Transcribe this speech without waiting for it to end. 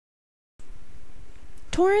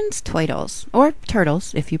Torrin's Toitles, or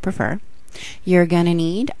turtles if you prefer. You're going to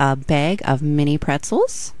need a bag of mini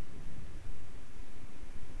pretzels,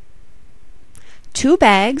 2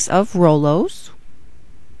 bags of Rolos,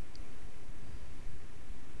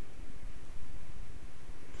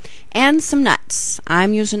 and some nuts.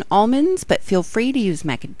 I'm using almonds, but feel free to use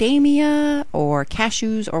macadamia or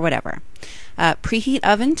cashews or whatever. Preheat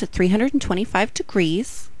oven to 325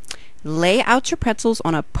 degrees. Lay out your pretzels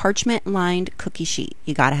on a parchment-lined cookie sheet.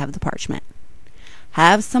 You gotta have the parchment.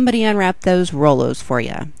 Have somebody unwrap those Rolos for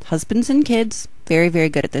you. Husbands and kids, very, very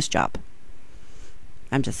good at this job.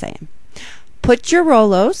 I'm just saying. Put your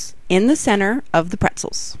Rolos in the center of the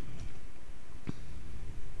pretzels.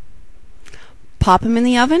 Pop them in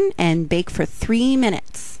the oven and bake for 3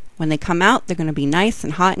 minutes. When they come out, they're going to be nice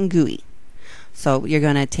and hot and gooey. So you're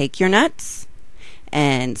going to take your nuts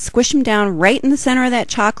and squish them down right in the center of that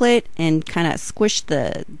chocolate and kind of squish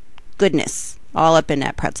the goodness all up in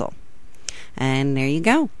that pretzel. And there you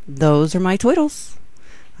go. Those are my Toitles.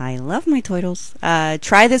 I love my Toitles.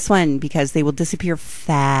 Try this one because they will disappear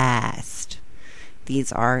fast.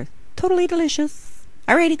 These are totally delicious.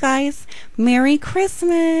 Alrighty, guys. Merry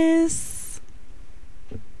Christmas.